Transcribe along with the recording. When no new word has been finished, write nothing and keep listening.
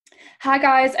Hi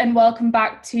guys, and welcome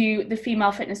back to the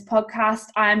Female Fitness Podcast.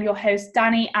 I am your host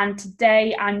Danny, and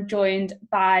today I'm joined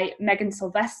by Megan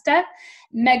Sylvester.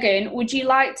 Megan, would you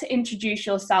like to introduce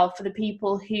yourself for the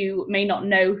people who may not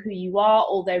know who you are,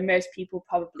 although most people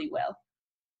probably will?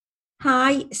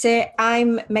 Hi, so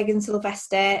I'm Megan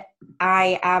Sylvester.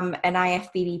 I am an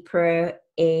IFBB pro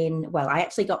I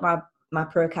actually got my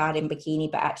pro card in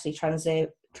bikini, but actually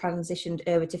transitioned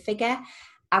over to figure.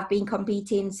 I've been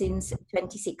competing since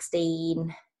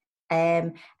 2016,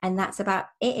 and that's about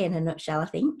it in a nutshell, I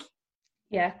think.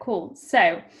 Yeah, cool.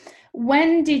 So,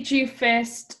 when did you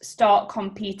first start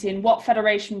competing? What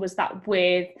federation was that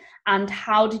with, and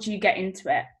how did you get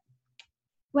into it?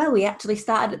 Well, we actually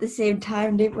started at the same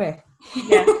time, didn't we?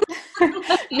 Yeah.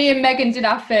 Me and Megan did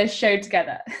our first show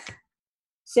together.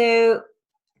 So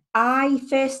I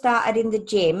first started in the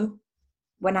gym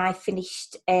when I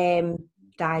finished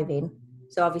diving.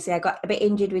 So obviously I got a bit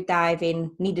injured with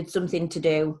diving, needed something to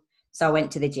do, so I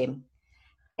went to the gym.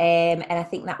 And I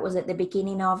think that was at the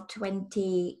beginning of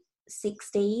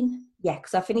 2016. Yeah,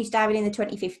 because I finished diving in the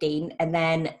 2015 and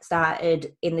then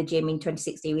started in the gym in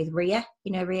 2016 with Ria,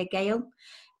 Ria Gale.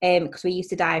 Because we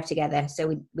used to dive together,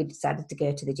 so we decided to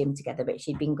go to the gym together, but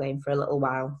she'd been going for a little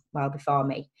while before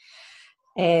me.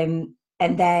 And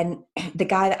then the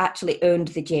guy that actually owned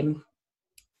the gym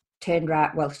turned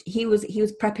around. Well, he was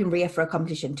prepping Ria for a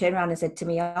competition. Turned around and said to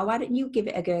me, "Oh, why don't you give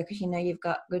it a go? Because you've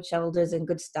got good shoulders and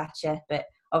good stature." But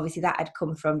obviously, that had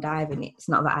come from diving. It's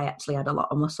not that I actually had a lot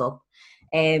of muscle.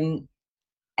 And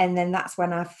then that's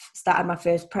when I started my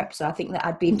first prep. So I think that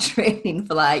I'd been training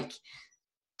for like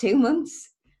 2 months,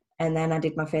 and then I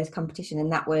did my first competition,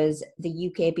 and that was the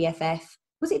UK BFF.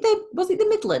 Was it the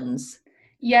Midlands?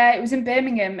 Yeah, it was in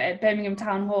Birmingham at Birmingham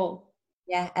Town Hall.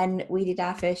 Yeah, and we did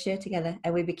our first show together,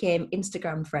 and we became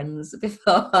Instagram friends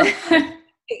before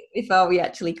we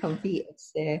actually competed.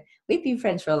 So we've been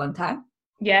friends for a long time.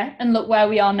 Yeah, and look where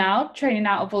we are now, training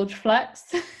out of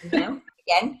Ultraflex.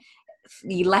 Again,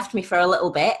 you left me for a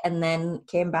little bit and then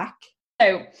came back.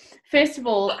 So, first of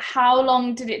all, how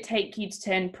long did it take you to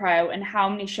turn pro, and how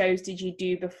many shows did you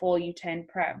do before you turned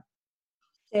pro?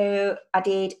 So I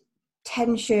did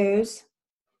 10 shows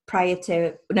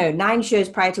 9 shows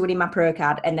prior to winning my pro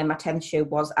card, and then my 10th show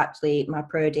was actually my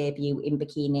pro debut in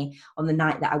bikini on the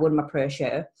night that I won my pro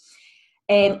show.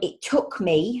 It took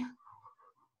me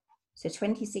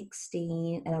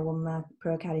 2016, and I won my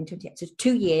pro card in 20. So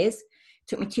 2 years. It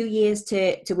took me 2 years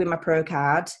to win my pro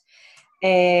card,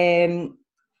 and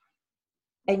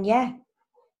yeah,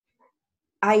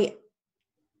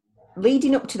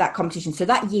 leading up to that competition. So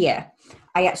that year,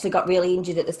 I actually got really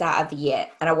injured at the start of the year,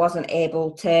 and I wasn't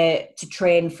able to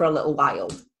train for a little while.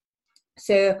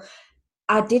 So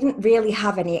I didn't really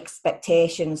have any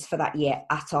expectations for that year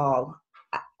at all.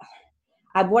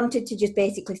 I wanted to just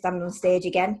basically stand on stage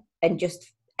again and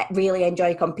just really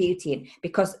enjoy competing,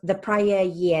 because the prior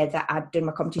year that I'd done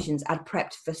my competitions, I'd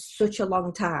prepped for such a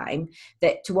long time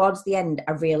that towards the end,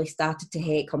 I really started to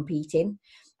hate competing.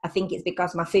 I think it's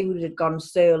because my food had gone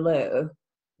so low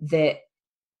that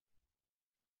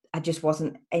I just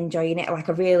wasn't enjoying it. Like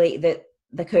the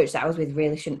coach that I was with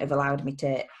really shouldn't have allowed me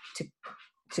to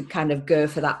kind of go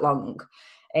for that long,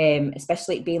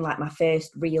 especially it being like my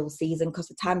first real season, because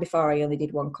the time before I only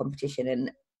did one competition,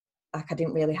 and like I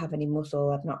didn't really have any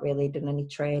muscle. I'd not really done any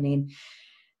training,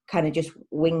 kind of just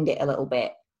winged it a little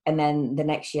bit. And then the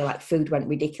next year, like food went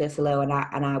ridiculously low, and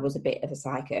I was a bit of a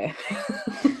psycho.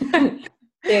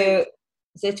 So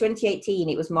 2018,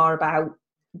 it was more about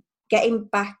getting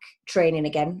back training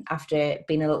again after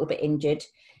being a little bit injured,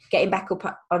 getting back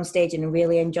up on stage and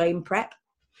really enjoying prep.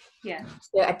 Yeah.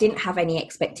 So I didn't have any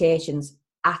expectations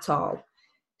at all.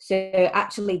 So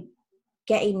actually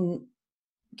getting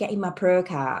my pro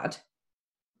card,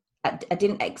 I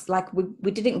didn't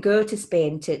we didn't go to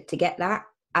Spain to get that.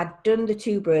 I'd done the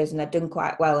 2 bros and I'd done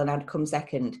quite well, and I'd come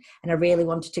second, and I really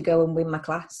wanted to go and win my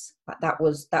class. Like that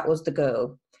was the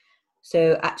goal.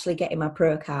 So actually getting my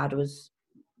pro card was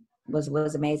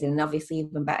amazing, and obviously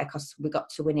even better because we got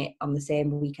to win it on the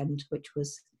same weekend, which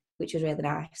was really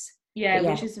nice. Yeah,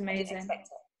 which is amazing. And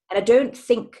I don't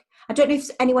know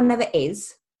if anyone ever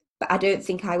is, but I don't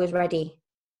think I was ready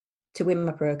to win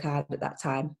my pro card at that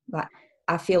time. Like,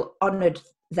 I feel honoured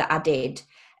that I did,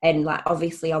 and like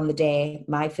obviously on the day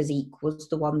my physique was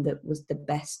the one that was the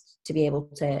best to be able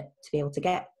to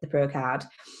get the pro card,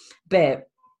 but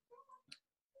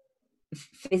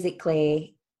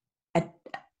physically I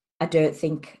don't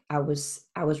think I was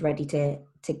ready to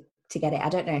get it. I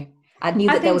don't know. I knew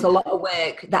that there was a lot of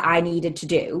work that I needed to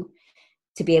do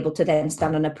to be able to then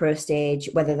stand on a pro stage,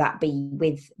 whether that be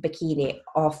with bikini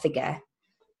or figure.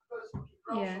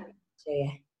 Yeah. So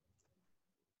yeah.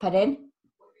 Pardon?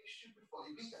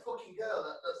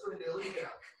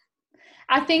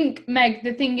 I think, Meg,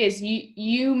 the thing is,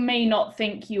 you may not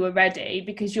think you are ready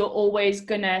because you're always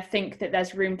going to think that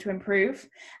there's room to improve.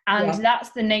 And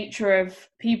that's the nature of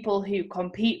people who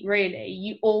compete, really.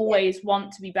 You always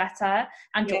want to be better,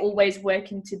 and you're always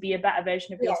working to be a better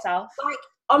version of yourself. Like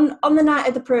on the night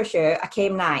of the pro show, I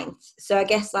came 9th. So I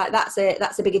guess like that's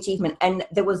a big achievement. And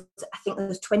I think there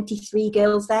was 23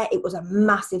 girls there. It was a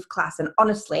massive class. And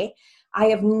honestly, I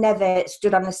have never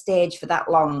stood on a stage for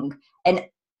that long. And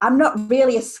I'm not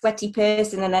really a sweaty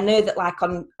person, and I know that like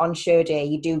on show day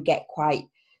you do get quite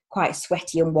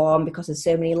sweaty and warm because there's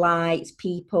so many lights,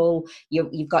 people.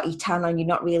 You've got your tan on. You're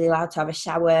not really allowed to have a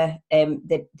shower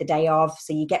the day of,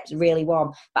 so you get really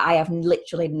warm. But I have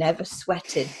literally never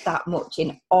sweated that much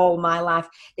in all my life.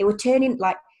 They were turning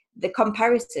like the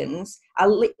comparisons. I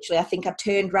think I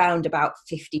turned round about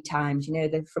 50 times. You know,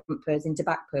 the front pose into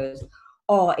back pose.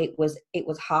 Oh, it was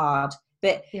hard.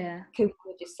 But we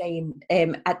were just saying,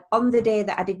 on the day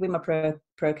that I did win my pro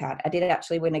card, I did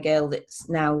actually win a girl that's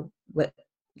now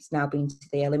been to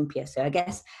the Olympia. So I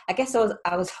guess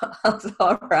I was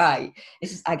all right.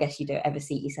 It's just, I guess you don't ever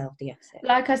see yourself, do you? So.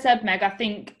 Like I said, Meg, I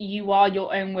think you are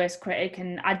your own worst critic,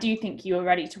 and I do think you were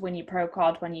ready to win your pro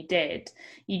card when you did.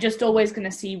 You're just always going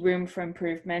to see room for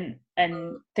improvement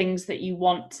and things that you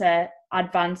want to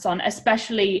advance on,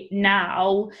 especially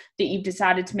now that you've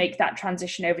decided to make that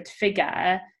transition over to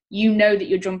figure. You know that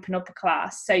you're jumping up a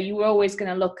class, so you were always going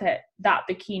to look at that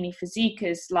bikini physique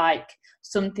as like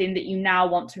something that you now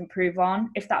want to improve on,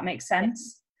 if that makes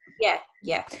sense. Yeah.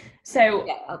 So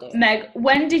I'll do it. Meg,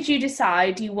 when did you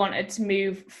decide you wanted to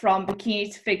move from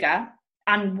bikini to figure,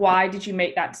 and why did you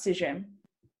make that decision?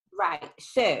 Right,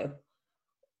 so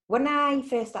when I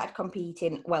first started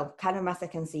competing, well, kind of my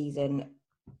second season,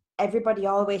 everybody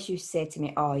always used to say to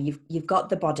me, oh, you've got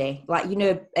the body. Like, you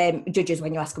know, judges,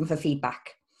 when you ask them for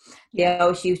feedback, they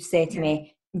always used to say to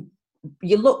me,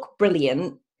 you look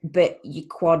brilliant, but your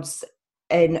quads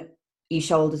and your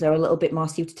shoulders are a little bit more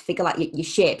suited to figure, like your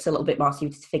shape's a little bit more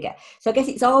suited to figure. So I guess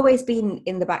it's always been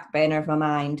in the back burner of my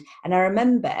mind. And I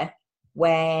remember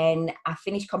when I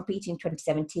finished competing in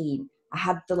 2017,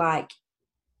 I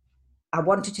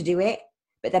wanted to do it,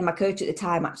 but then my coach at the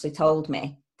time actually told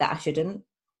me that I shouldn't.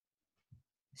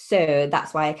 So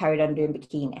that's why I carried on doing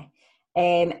bikini.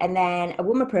 And then I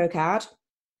won my pro card,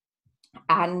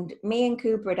 and me and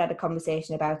Cooper had a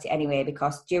conversation about it anyway,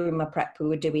 because during my prep we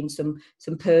were doing some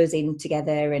posing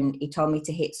together, and he told me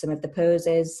to hit some of the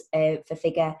poses for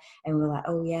figure, and we were like,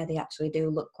 oh yeah, they actually do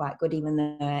look quite good, even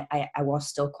though I was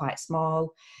still quite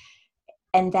small.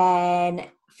 And then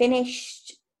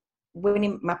finished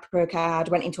winning my pro card,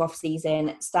 went into off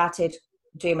season, started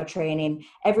doing my training.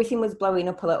 Everything was blowing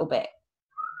up a little bit,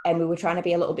 and we were trying to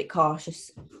be a little bit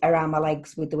cautious around my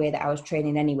legs with the way that I was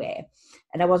training anyway.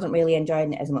 And I wasn't really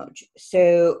enjoying it as much.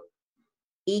 So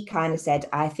he kind of said,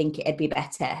 I think it'd be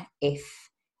better if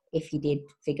you did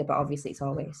figure, but obviously it's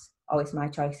always my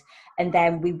choice. And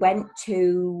then we went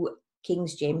to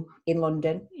King's Gym in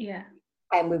London. Yeah.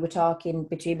 And we were talking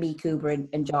between me, Cooper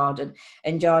and Jordan.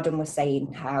 And Jordan was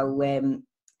saying how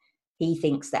he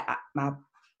thinks that my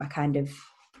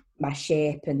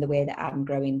shape and the way that I'm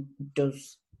growing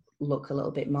does look a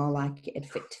little bit more like it'd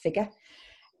fit to figure.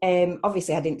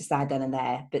 Obviously I didn't decide then and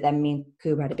there, but then me and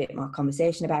Cooper had a bit more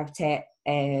conversation about it,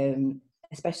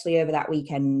 especially over that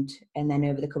weekend and then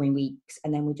over the coming weeks.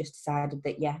 And then we just decided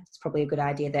that, yeah, it's probably a good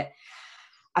idea that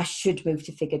I should move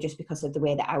to figure just because of the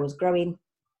way that I was growing.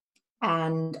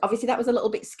 And obviously that was a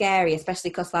little bit scary, especially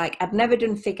because like I'd never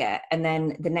done figure, and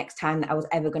then the next time that I was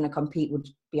ever going to compete would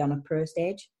be on a pro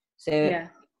stage. So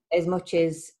as much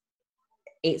as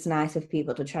it's nice of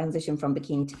people to transition from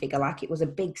bikini to figure, like it was a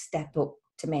big step up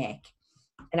to make.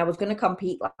 And I was going to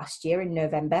compete last year in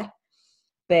November,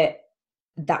 but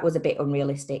that was a bit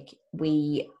unrealistic.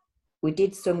 We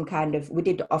did we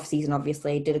did off season,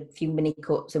 obviously, did a few mini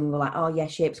cuts, and we were like, oh yeah,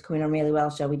 shape's coming on really well,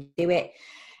 shall we do it?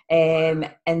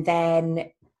 And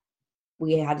then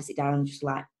we had to sit down and just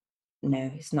like,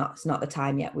 no, it's not the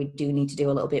time yet. We do need to do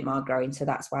a little bit more growing. So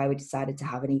that's why we decided to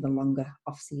have an even longer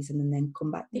off season and then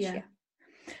come back this year.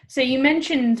 So you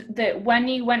mentioned that when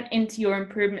you went into your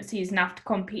improvement season after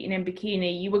competing in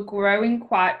bikini, you were growing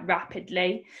quite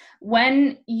rapidly.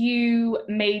 When you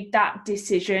made that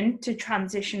decision to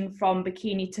transition from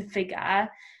bikini to figure,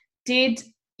 did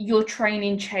your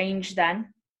training change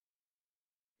then?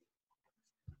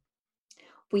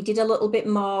 We did a little bit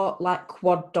more like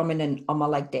quad dominant on my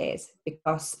leg days,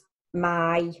 because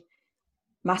my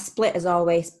split has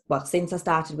always, well, since I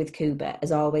started with Cuba,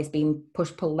 has always been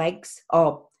push-pull legs,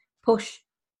 or push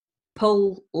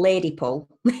pull, lady pull,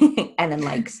 and then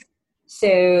legs.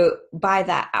 So by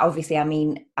that, obviously, I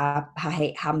mean, I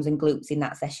hate hams and glutes in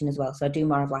that session as well. So I do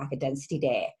more of like a density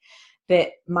day.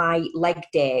 But my leg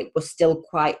day was still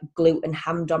quite glute and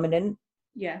ham dominant.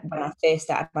 Yeah. When I first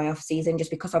started my off season,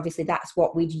 just because obviously that's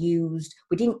what we'd used.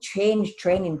 We didn't change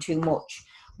training too much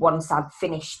once I'd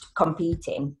finished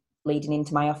competing leading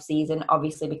into my off season,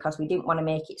 obviously, because we didn't want to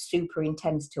make it super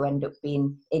intense to end up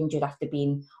being injured after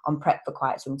being on prep for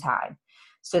quite some time.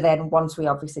 So then once we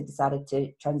obviously decided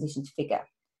to transition to figure,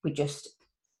 we just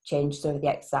changed some of the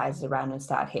exercises around and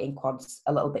started hitting quads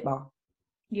a little bit more.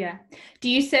 Yeah.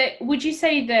 Would you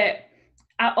say that,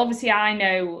 obviously I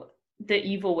know that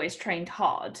you've always trained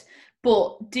hard,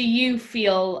 but do you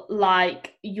feel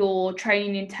like your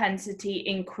training intensity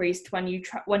increased when you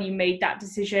made that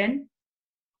decision?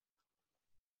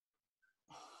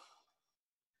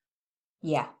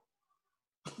 Yeah.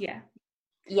 Yeah.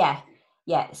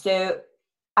 Yeah. So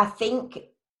I think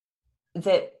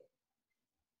that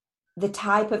the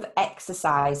type of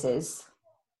exercises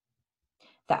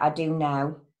that I do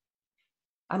now,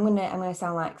 I'm gonna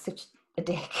sound like such a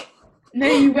dick. No,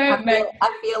 you won't, Meg.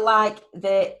 I feel like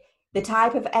the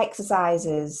type of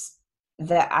exercises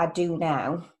that I do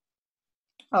now,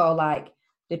 or like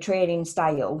the training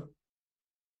style,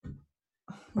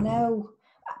 no.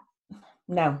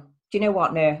 Do you know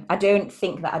what? No, I don't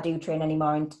think that I do train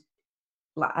anymore. And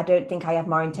like, I don't think I have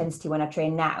more intensity when I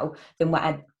train now than what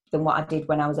I did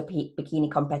when I was a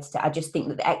bikini competitor. I just think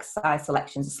that the exercise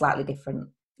selections are slightly different.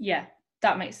 Yeah,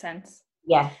 that makes sense.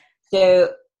 Yeah.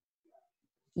 So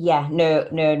yeah, no,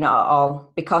 not at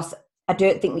all. Because I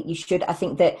don't think that you should. I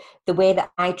think that the way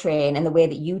that I train and the way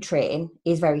that you train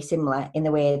is very similar in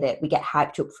the way that we get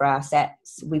hyped up for our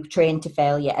sets. We've trained to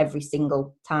failure every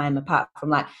single time, apart from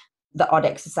like the odd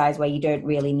exercise where you don't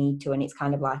really need to, and it's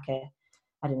kind of like I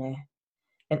don't know,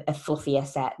 a fluffier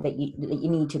set that you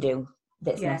need to do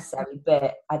that's necessary.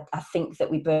 But I think that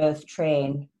we both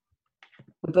train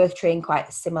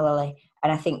quite similarly,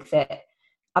 and I think that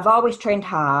I've always trained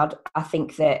hard. I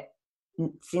think that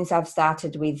since I've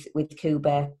started with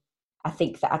Cuba, I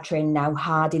think that I train now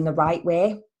hard in the right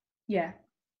way. Yeah.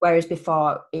 Whereas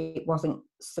before it wasn't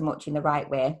so much in the right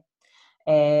way.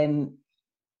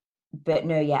 But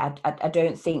no, yeah, I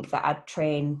don't think that I'd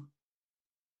train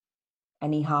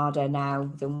any harder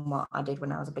now than what I did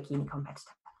when I was a bikini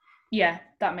competitor. Yeah,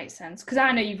 that makes sense. Because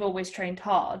I know you've always trained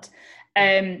hard.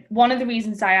 One of the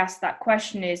reasons I asked that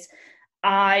question is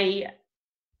I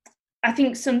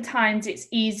think sometimes it's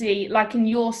easy, like in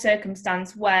your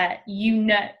circumstance where you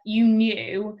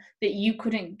knew that you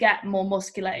couldn't get more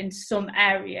muscular in some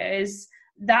areas,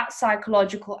 that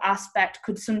psychological aspect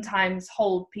could sometimes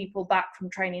hold people back from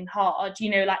training hard,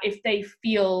 like if they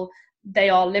feel they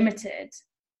are limited.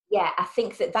 Yeah, I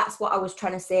think that that's what I was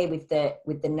trying to say with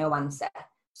the no answer.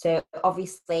 So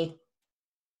obviously,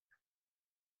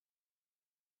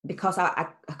 because I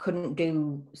couldn't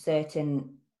do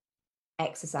certain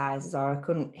exercises or I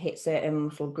couldn't hit certain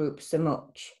muscle groups so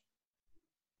much,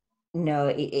 no,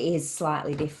 it is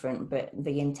slightly different, but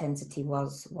the intensity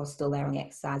was still there on the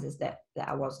exercises that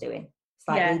I was doing. It's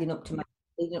like leading up to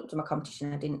my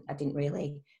competition, I didn't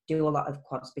really do a lot of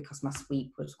quads because my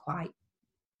sweep was quite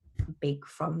big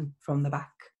from the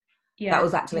back. That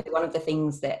was actually one of the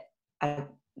things that I,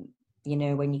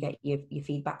 when you get your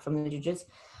feedback from the judges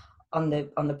on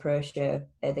the pro show,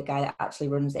 the guy that actually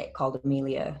runs it, called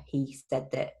Emilio, he said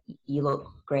that you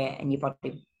look great and your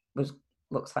body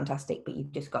looks fantastic, but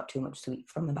you've just got too much sweep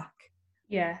from the back.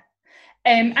 Yeah.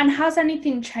 And has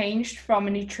anything changed from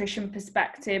a nutrition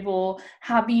perspective, or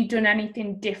have you done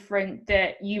anything different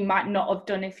that you might not have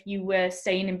done if you were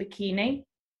staying in bikini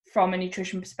from a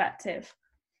nutrition perspective?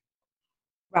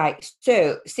 Right.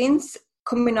 So since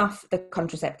coming off the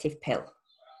contraceptive pill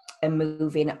and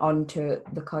moving on to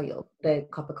the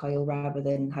copper coil, rather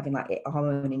than having like it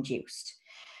hormone induced,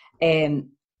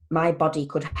 my body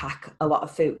could hack a lot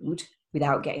of food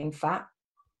without getting fat.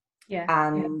 Yeah.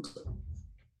 And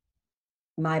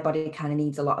my body kind of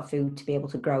needs a lot of food to be able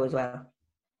to grow as well.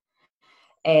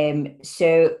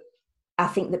 So I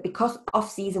think that because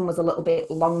off season was a little bit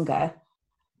longer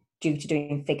due to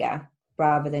doing figure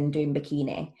rather than doing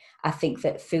bikini, I think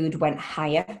that food went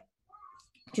higher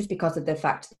just because of the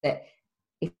fact that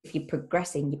if you're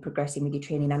progressing with your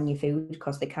training and your food,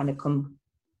 because they kind of come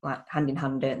like hand in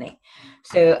hand, don't they?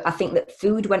 So I think that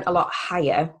food went a lot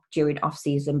higher during off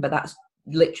season, but that's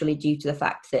literally due to the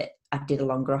fact that I did a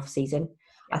longer off season.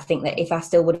 I think that if I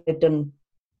still would have done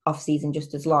off season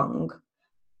just as long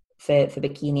for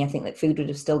bikini, I think that food would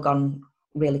have still gone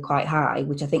really quite high,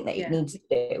 which I think that it needs to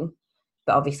do.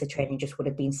 But obviously training just would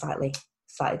have been slightly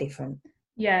different.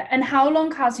 Yeah. And how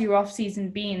long has your off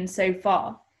season been so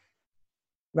far?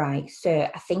 Right. So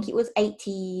I think it was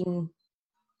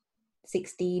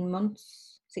 16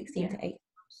 months, 16 Yeah. to 8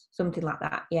 months, something like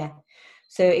that. Yeah.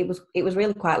 So it was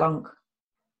really quite long,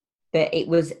 but it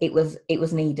was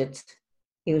needed.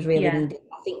 It was really Yeah. needed.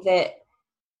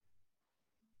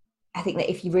 I think that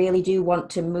if you really do want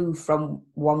to move from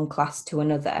one class to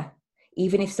another,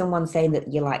 even if someone's saying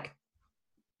that you're like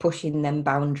pushing them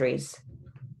boundaries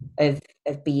of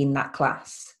being that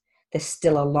class, there's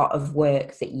still a lot of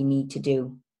work that you need to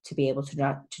do to be able to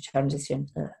transition.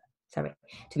 To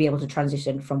be able to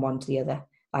transition from one to the other.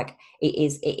 Like it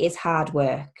is hard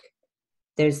work.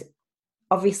 There's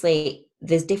obviously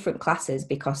there's different classes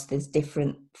because there's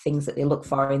different things that they look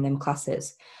for in them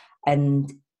classes,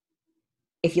 and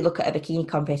if you look at a bikini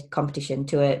competition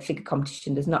to a figure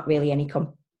competition, there's not really any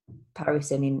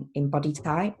comparison in body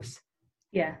types.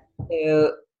 Yeah.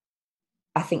 So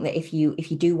I think that if you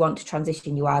do want to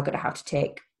transition, you are going to have to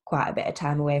take quite a bit of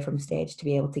time away from stage to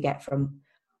be able to get from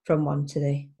one to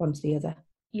the other.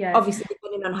 Yeah. Obviously,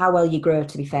 depending on how well you grow,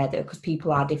 to be fair, though, because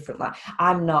people are different. Like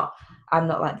I'm not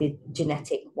like the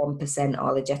genetic 1%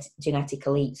 or the genetic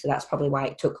elite, so that's probably why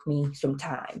it took me some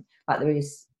time. Like there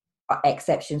is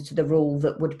exceptions to the rule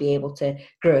that would be able to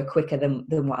grow quicker than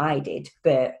what I did,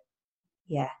 but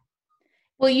yeah.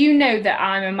 Well, you know that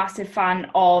I'm a massive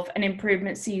fan of an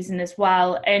improvement season as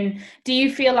well. And do you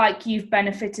feel like you've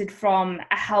benefited from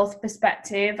a health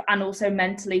perspective and also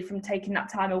mentally from taking that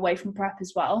time away from prep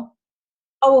as well?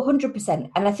 Oh, 100%.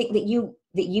 And I think that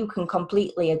you can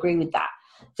completely agree with that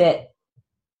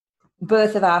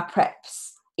both of our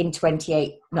preps in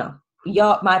 28, no,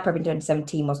 my prep in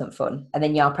 2017 wasn't fun, and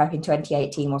then your prep in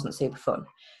 2018 wasn't super fun.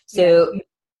 Yeah. So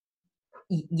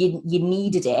you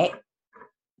needed it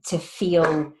to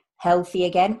feel healthy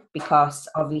again, because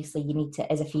obviously you need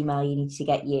to, as a female, you need to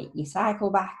get your cycle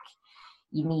back.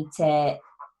 You need to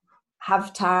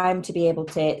have time to be able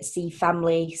to see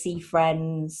family, see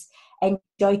friends,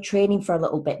 enjoy training for a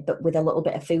little bit, but with a little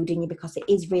bit of food in you, because it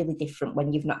is really different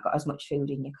when you've not got as much food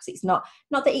in you, because it's not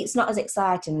that it's not as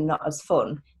exciting and not as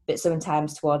fun, but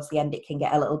sometimes towards the end it can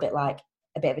get a little bit like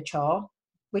a bit of a chore,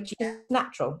 which is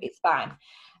natural. It's fine.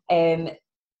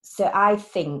 So I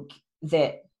think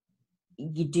that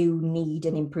you do need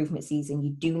an improvement season.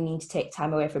 You do need to take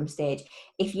time away from stage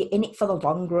if you're in it for the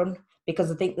long run,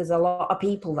 because I think there's a lot of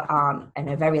people that aren't and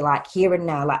are very like here and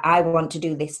now, like I want to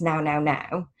do this now,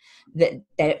 that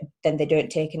then they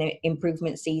don't take an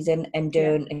improvement season and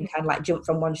don't and kind of like jump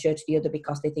from one show to the other,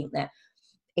 because they think that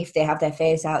if they have their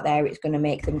face out there, it's going to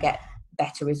make them get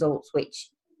better results, which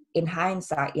in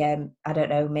hindsight, yeah, I don't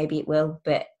know, maybe it will,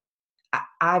 but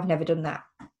I've never done that.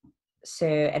 So,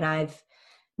 and I've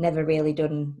never really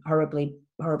done horribly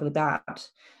bad.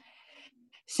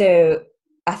 So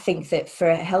I think that for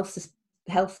a health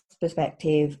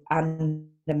perspective and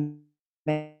the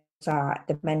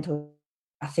mental,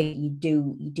 I think you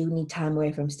do need time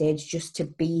away from stage just to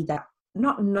be that,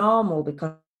 not normal,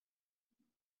 because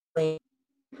like,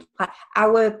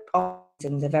 our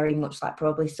seasons are very much like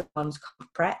probably someone's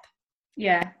prep.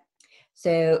 Yeah.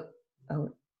 So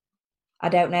I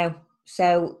don't know.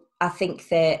 So I think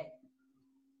that,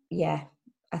 yeah,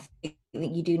 I think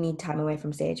that you do need time away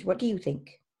from stage. What do you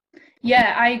think?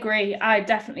 Yeah, I agree. I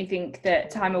definitely think that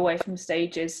time away from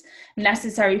stage is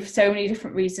necessary for so many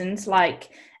different reasons.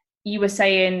 Like you were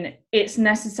saying, it's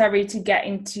necessary to get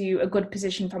into a good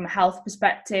position from a health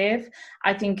perspective.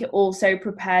 I think it also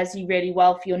prepares you really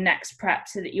well for your next prep,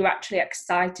 so that you're actually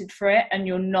excited for it and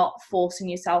you're not forcing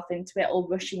yourself into it or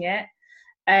rushing it.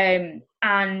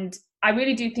 And I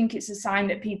really do think it's a sign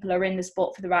that people are in the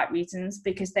sport for the right reasons,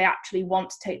 because they actually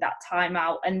want to take that time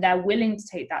out and they're willing to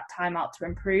take that time out to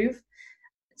improve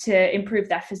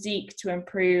their physique, to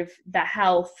improve their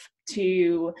health,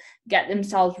 to get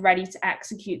themselves ready to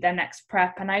execute their next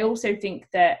prep. And I also think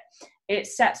that it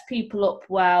sets people up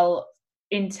well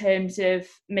in terms of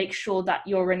make sure that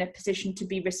you're in a position to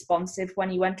be responsive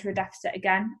when you enter a deficit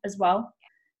again as well.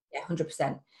 Yeah,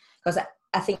 100%. Because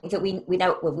I think that we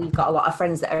know, well, we've got a lot of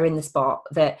friends that are in the sport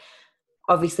that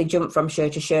obviously jump from show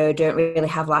to show, don't really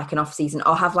have like an off season,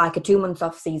 or have like a 2 month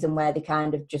off season where they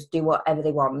kind of just do whatever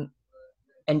they want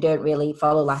and don't really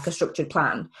follow like a structured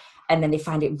plan. And then they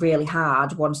find it really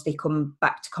hard once they come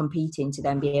back to competing to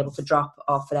then be able to drop,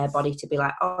 or for their body to be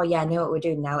like, oh yeah, I know what we're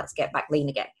doing now, let's get back lean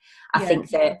again. I think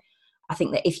that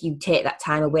if you take that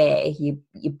time away,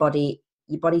 your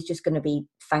body's just going to be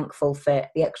thankful for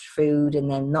the extra food, and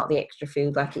then not the extra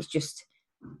food. Like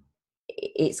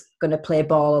it's going to play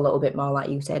ball a little bit more, like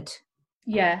you said.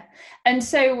 Yeah. And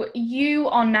so you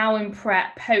are now in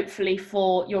prep, hopefully,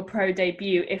 for your pro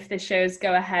debut if the shows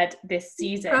go ahead this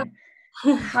season.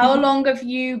 How long have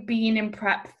you been in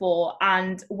prep for,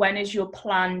 and when is your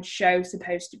planned show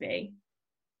supposed to be?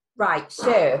 Right,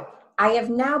 so I have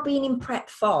now been in prep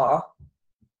for,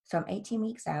 so I'm 18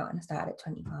 weeks out and I started at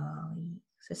 24 weeks,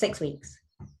 so 6 weeks.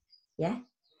 Yeah?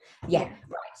 Yeah,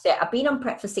 right. So I've been on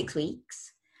prep for 6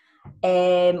 weeks.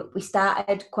 We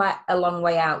started quite a long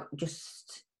way out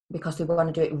just because we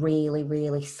want to do it really,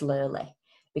 really slowly,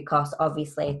 because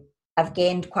obviously I've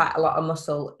gained quite a lot of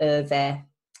muscle over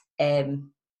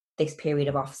this period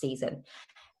of off season,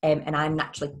 and I'm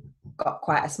naturally got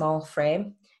quite a small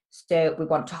frame, so we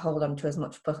want to hold on to as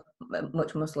much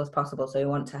muscle as possible. So we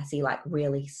want to see like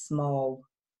really small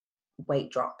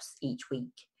weight drops each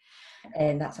week.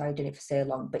 And that's why I've done it for so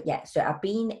long. But yeah, so I've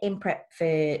been in prep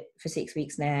for 6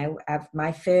 weeks now.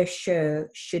 My first show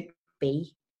should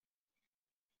be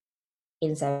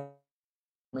in 7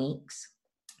 weeks.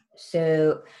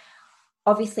 So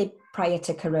obviously prior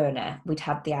to Corona, we'd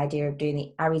had the idea of doing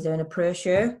the Arizona Pro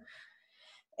Show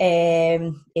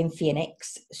in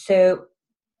Phoenix. So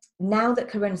now that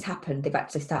Corona's happened, they've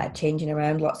actually started changing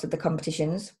around lots of the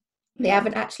competitions. They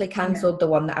haven't actually cancelled the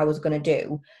one that I was going to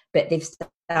do, but they've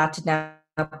started now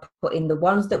putting the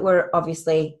ones that were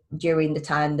obviously during the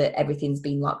time that everything's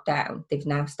been locked down. They've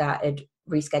now started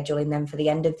rescheduling them for the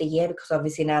end of the year, because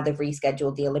obviously now they've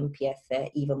rescheduled the Olympia for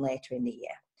even later in the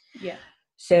year. Yeah.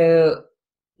 So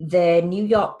the New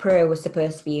York Pro was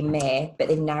supposed to be in May, but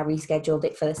they've now rescheduled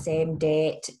it for the same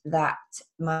date that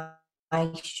my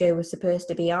show was supposed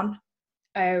to be on.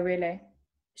 Oh, really?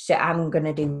 So I'm going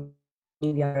to do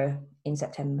New York in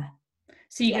September.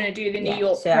 So you're going to do the New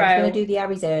York so Pro? I was going to do the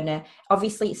Arizona.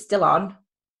 Obviously, it's still on.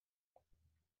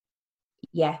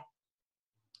 Yeah,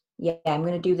 I'm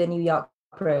going to do the New York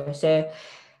Pro. So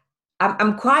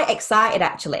I'm quite excited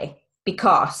actually,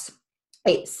 because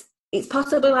it's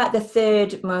possibly like the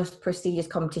third most prestigious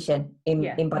competition in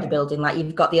bodybuilding. Like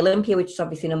you've got the Olympia, which is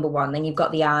obviously number one, then you've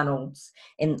got the Arnold's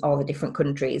in all the different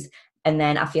countries, and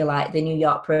then I feel like the New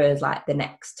York Pro is like the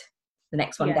next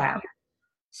one down.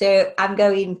 So I'm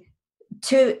going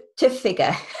to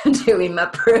figure. I'm doing my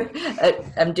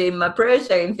pro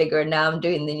show in figure, and now I'm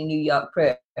doing the New York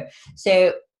Pro.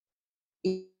 So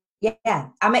yeah,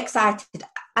 I'm excited.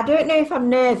 I don't know if I'm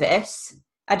nervous.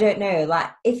 I don't know. Like,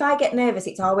 if I get nervous,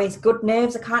 it's always good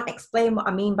nerves. I can't explain what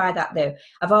I mean by that, though.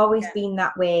 I've always been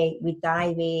that way with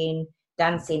diving,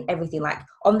 dancing, everything. Like,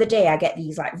 on the day, I get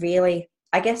these, like, really,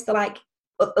 I guess they're like,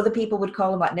 other people would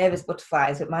call them, like, nervous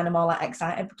butterflies, but mine are more like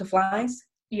excited butterflies.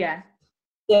 Yeah.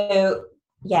 So,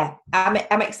 yeah,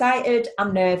 I'm excited.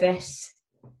 I'm nervous.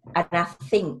 And I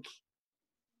think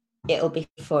it'll be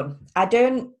fun.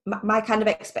 My kind of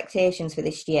expectations for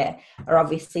this year are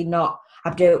obviously not,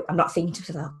 I'm not thinking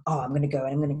to myself, I'm going to go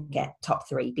and I'm going to get top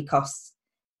 3, because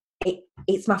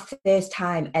it's my first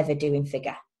time ever doing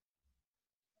figure.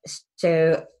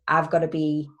 So I've got to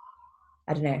be,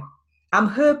 I don't know, I'm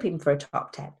hoping for a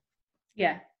top 10.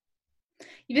 Yeah.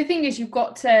 The thing is, you've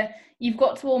got to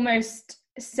almost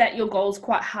set your goals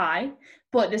quite high,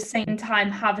 but at the same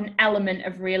time have an element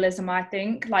of realism. I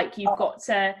think, like, you've got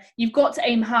to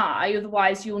aim high,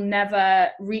 otherwise you'll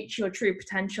never reach your true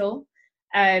potential.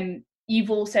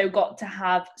 You've also got to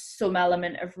have some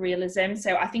element of realism.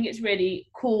 So I think it's really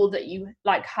cool that you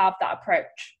like have that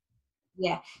approach.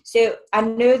 Yeah. So I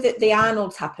know that the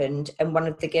Arnold's happened and one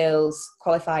of the girls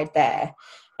qualified there.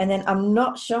 And then I'm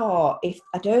not sure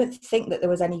I don't think that there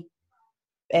was any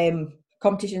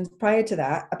competitions prior to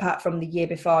that, apart from the year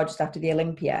before, just after the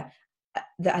Olympia,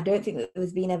 that I don't think that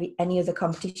there's been any other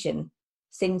competition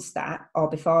since that or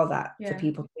before that for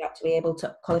people to actually be able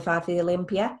to qualify for the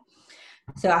Olympia.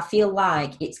 So I feel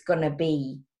like it's going to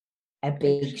be a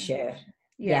big show.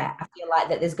 Yeah, I feel like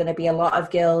that there's going to be a lot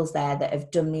of girls there that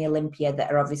have done the Olympia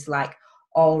that are obviously like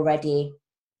already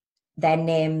their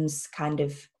names kind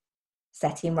of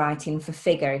set in writing for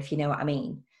figure, if you know what I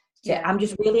mean. So I'm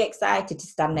just really excited to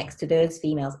stand next to those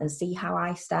females and see how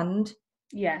I stand.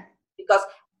 Yeah. Because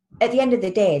at the end of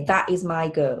the day, that is my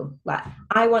goal. Like,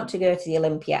 I want to go to the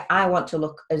Olympia. I want to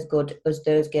look as good as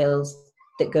those girls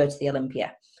that go to the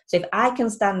Olympia. So if I can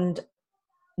stand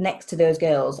next to those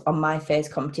girls on my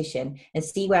first competition and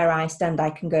see where I stand, I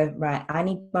can go, right, I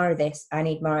need more of this. I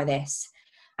need more of this.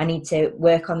 I need to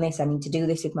work on this. I need to do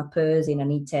this with my posing. I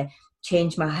need to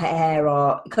change my hair,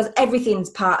 or because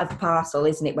everything's part of the parcel,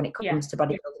 isn't it, when it comes to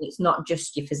bodybuilding? It's not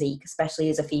just your physique, especially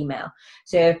as a female.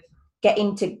 So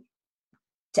getting to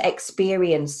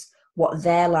experience what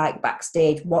they're like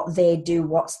backstage, what they do,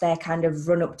 what's their kind of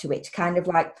run up to it, kind of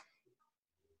like,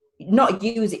 not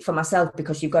use it for myself,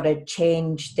 because you've got to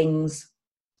change things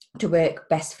to work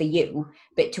best for you,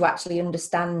 but to actually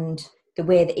understand the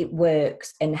way that it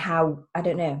works and how, I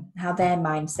don't know, how their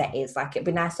mindset is. Like, it'd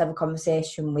be nice to have a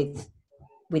conversation with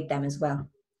them as well.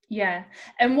 Yeah.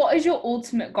 And what is your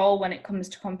ultimate goal when it comes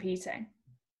to competing?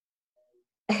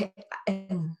 So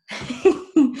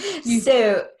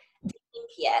the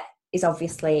Olympia is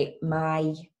obviously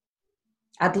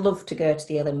I'd love to go to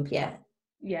the Olympia.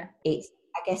 Yeah. I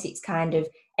guess it's kind of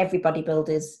every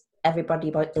bodybuilder's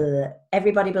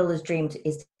dream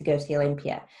is to go to the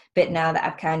Olympia. But now that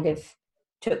I've kind of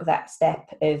took that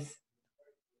step of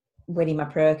winning my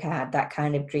pro card, that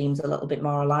kind of dream's a little bit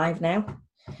more alive now.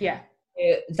 Yeah.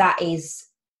 That is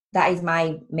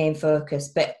my main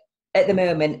focus. But at the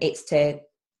moment, it's to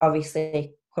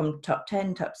obviously come top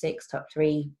 10, top 6, top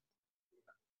 3,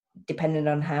 depending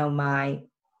on how my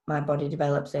body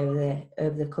develops over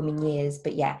the coming years.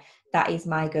 But yeah, that is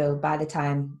my goal by the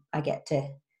time I get to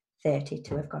 30,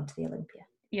 to have gone to the Olympia.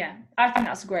 Yeah, I think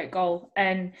that's a great goal.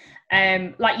 And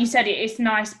like you said, it's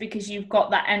nice because you've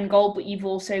got that end goal, but you've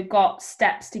also got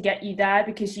steps to get you there,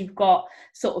 because you've got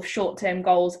sort of short-term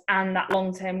goals and that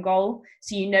long-term goal.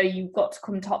 So you know you've got to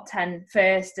come top 10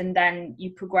 first, and then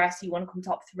you progress, you want to come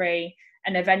top 3,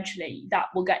 and eventually that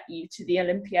will get you to the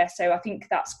Olympia. So I think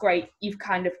that's great. You've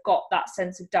kind of got that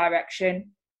sense of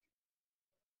direction.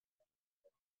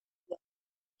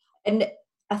 And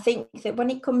I think that when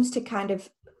it comes to kind of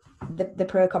the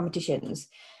pro competitions,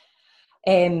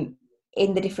 in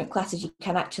the different classes, you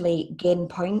can actually gain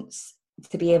points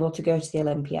to be able to go to the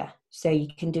Olympia. So you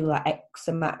can do like X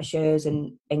amount of shows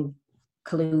and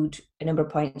include a number of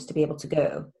points to be able to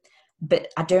go.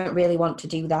 But I don't really want to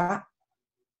do that.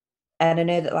 And I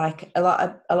know that like a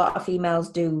lot of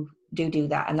females do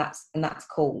that, and that's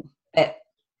cool. But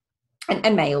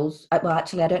and males, well,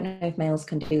 actually, I don't know if males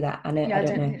can do that. I don't know.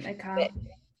 Think they can. But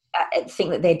I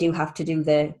think that they do have to do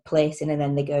the placing and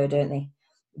then they go, don't they?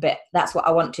 But that's what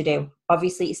I want to do.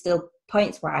 Obviously, it's still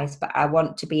points wise, but I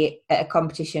want to be at a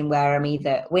competition where I'm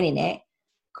either winning it,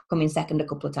 coming second a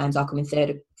couple of times, or coming third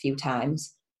a few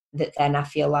times. That then I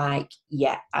feel like,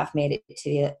 yeah, I've made it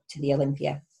to the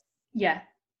Olympia. Yeah,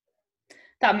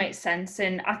 that makes sense.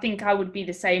 And I think I would be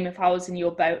the same if I was in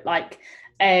your boat. Like,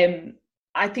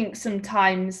 I think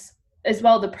sometimes as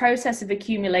well, the process of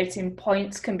accumulating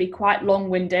points can be quite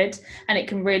long-winded, and it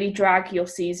can really drag your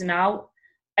season out.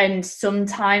 And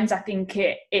sometimes I think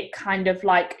it kind of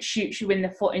like shoots you in the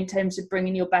foot in terms of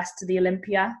bringing your best to the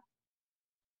Olympia.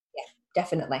 Yeah,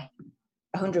 definitely,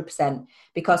 100%.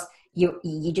 Because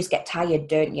you just get tired,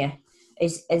 don't you?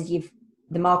 As the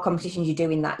more competitions you do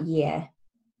in that year,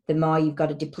 the more you've got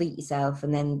to deplete yourself,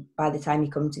 and then by the time you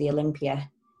come to the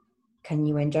Olympia, can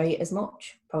you enjoy it as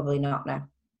much? Probably not now.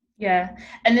 Yeah.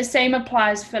 And the same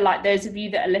applies for like those of you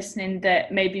that are listening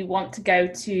that maybe want to go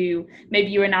to,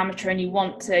 maybe you're an amateur and you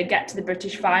want to get to the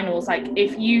British finals. Like,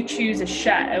 if you choose a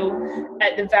show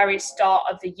at the very start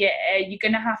of the year, you're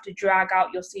going to have to drag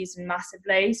out your season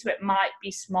massively. So it might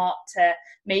be smart to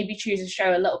maybe choose a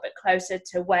show a little bit closer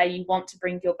to where you want to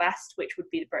bring your best, which would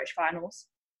be the British finals.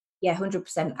 Yeah,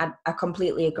 100%. I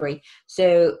completely agree.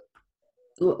 So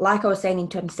like I was saying, in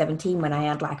 2017, when I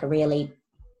had like a really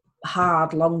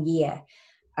hard, long year,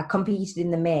 I competed in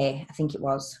the May, I think it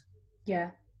was. Yeah.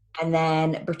 And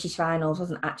then British finals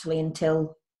wasn't actually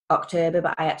until October,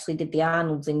 but I actually did the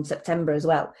Arnold's in September as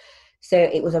well. So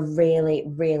it was a really,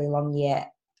 really long year.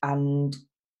 And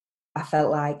I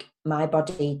felt like my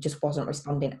body just wasn't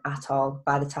responding at all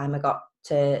by the time I got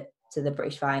to the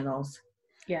British finals.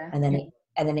 Yeah. And then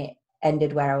it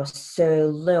ended where I was so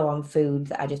low on food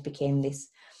that I just became this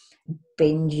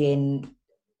binging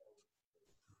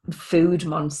food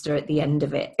monster at the end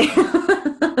of it.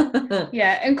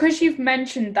 Yeah, and because you've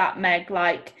mentioned that, Meg,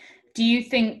 like, do you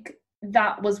think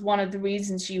that was one of the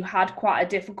reasons you had quite a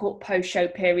difficult post-show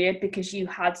period, because you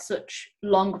had such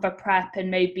long of a prep and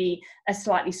maybe a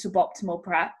slightly suboptimal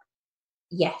prep?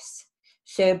 Yes.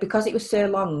 So because it was so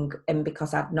long, and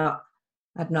because I'd not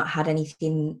had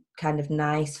anything kind of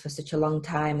nice for such a long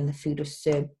time, and the food was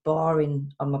so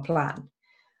boring on my plan,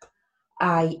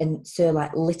 and so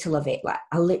like little of it, like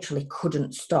I literally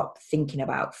couldn't stop thinking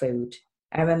about food.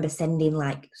 I remember sending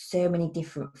like so many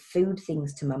different food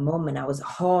things to my mum, and I was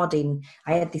hoarding.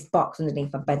 I had this box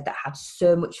underneath my bed that had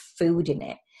so much food in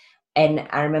it. And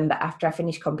I remember after I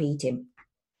finished competing,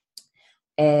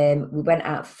 we went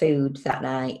out for food that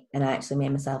night, and I actually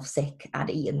made myself sick. I'd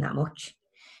eaten that much.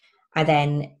 I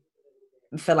then,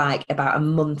 for like about a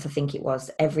month, I think it was,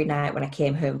 every night when I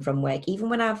came home from work, even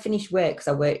when I finished work, because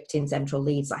I worked in central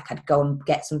Leeds, like I'd go and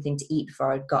get something to eat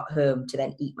before I got home to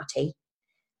then eat my tea.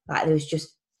 Like it was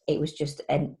just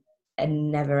a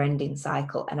never-ending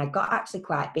cycle, and I got actually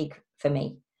quite big for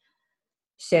me.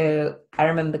 So I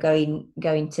remember going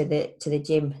to the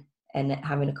gym and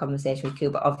having a conversation with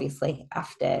Cooper, obviously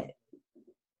after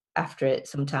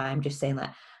some time, just saying like,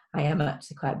 I am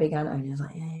actually quite big, aren't I? And he was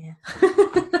like, yeah.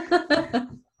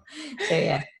 So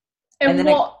yeah. And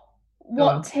then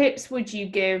what tips would you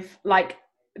give, like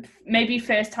maybe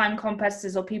first time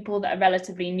competitors or people that are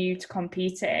relatively new to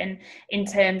competing, in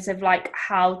terms of like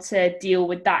how to deal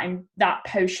with that in that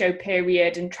post-show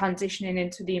period and transitioning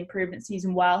into the improvement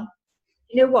season well?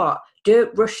 You know what?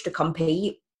 Don't rush to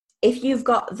compete. If you've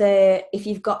got the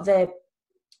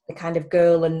kind of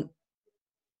goal and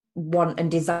want and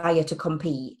desire to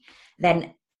compete,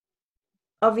 then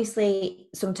obviously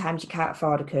sometimes you can't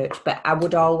afford a coach, but I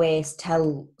would always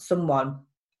tell someone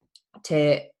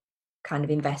to kind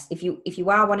of invest. If you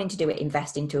are wanting to do it,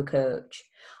 invest into a coach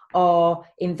or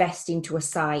invest into a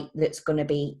site that's going to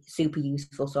be super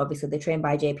useful. So obviously the Train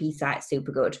by JP site's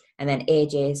super good, and then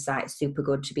AJ's site's super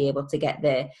good to be able to get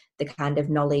the kind of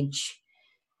knowledge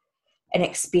and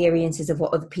experiences of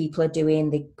what other people are doing.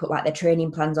 They put like their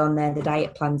training plans on there, the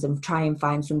diet plans, and try and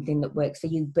find something that works for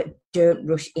you, but don't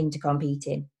rush into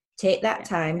competing. Take that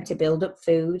time to build up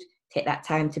food, take that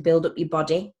time to build up your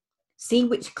body, see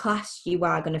which class you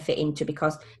are going to fit into,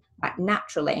 because like,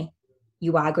 naturally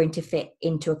you are going to fit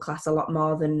into a class a lot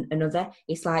more than another.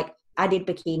 It's like I did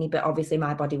bikini, but obviously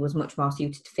my body was much more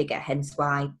suited to figure, hence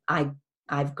why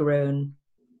I've grown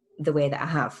the way that I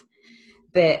have.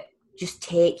 But just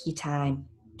take your time.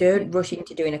 Don't rush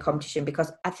into doing a competition,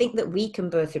 because I think that we can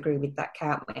both agree with that,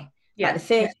 can't we? Yeah. Like the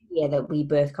first year that we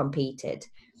both competed,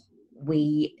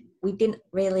 we didn't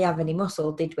really have any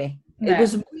muscle, did we? No.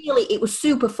 It was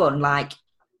super fun. Like,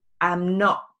 I'm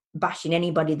not bashing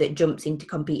anybody that jumps into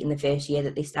competing the first year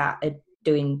that they started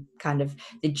doing kind of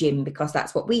the gym, because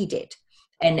that's what we did.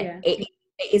 And it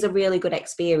is a really good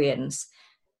experience.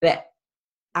 But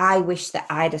I wish that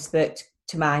I'd have spoke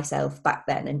to myself back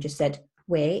then and just said,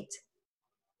 wait,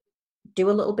 do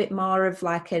a little bit more of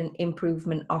like an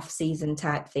improvement off-season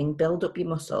type thing, build up your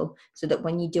muscle so that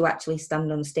when you do actually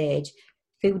stand on stage,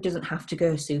 food doesn't have to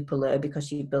go super low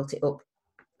because you built it up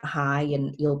high,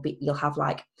 and you'll have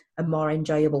like a more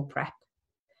enjoyable prep,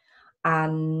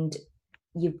 and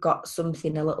you've got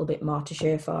something a little bit more to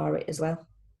show for it as well,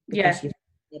 because you've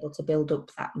been able to build up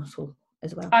that muscle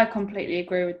as well. I completely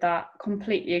agree with that.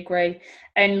 Completely agree.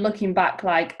 And looking back,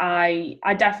 like I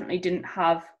definitely didn't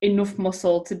have enough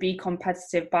muscle to be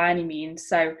competitive by any means.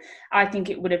 So I think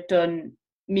it would have done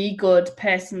me good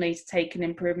personally to take an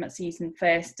improvement season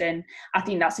first. And I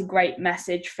think that's a great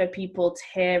message for people to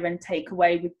hear and take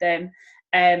away with them.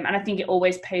 And I think it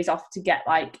always pays off to get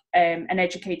like an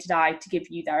educated eye to give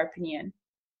you their opinion.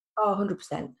 Oh,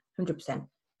 100%. 100%.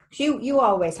 You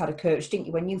always had a coach, didn't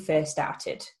you, when you first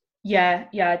started? Yeah,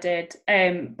 I did.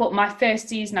 But my first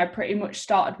season, I pretty much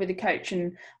started with a coach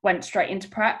and went straight into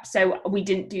prep. So we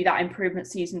didn't do that improvement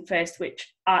season first,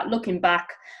 which looking back,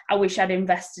 I wish I'd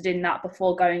invested in that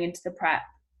before going into the prep.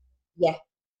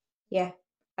 Yeah,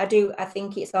 I do. I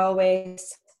think it's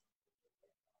always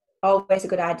a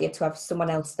good idea to have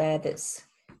someone else there that's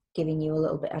giving you a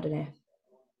little bit, I don't know,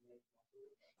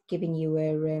 giving you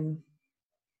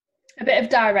a bit of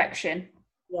direction.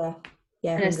 Yeah.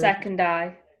 And 100%. A second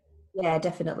eye. Yeah,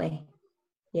 definitely.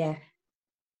 Yeah.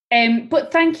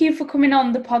 But thank you for coming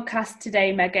on the podcast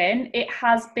today, Megan. It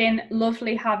has been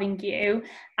lovely having you,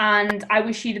 and I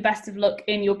wish you the best of luck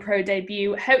in your pro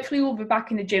debut. Hopefully we'll be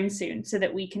back in the gym soon so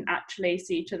that we can actually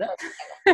see each other.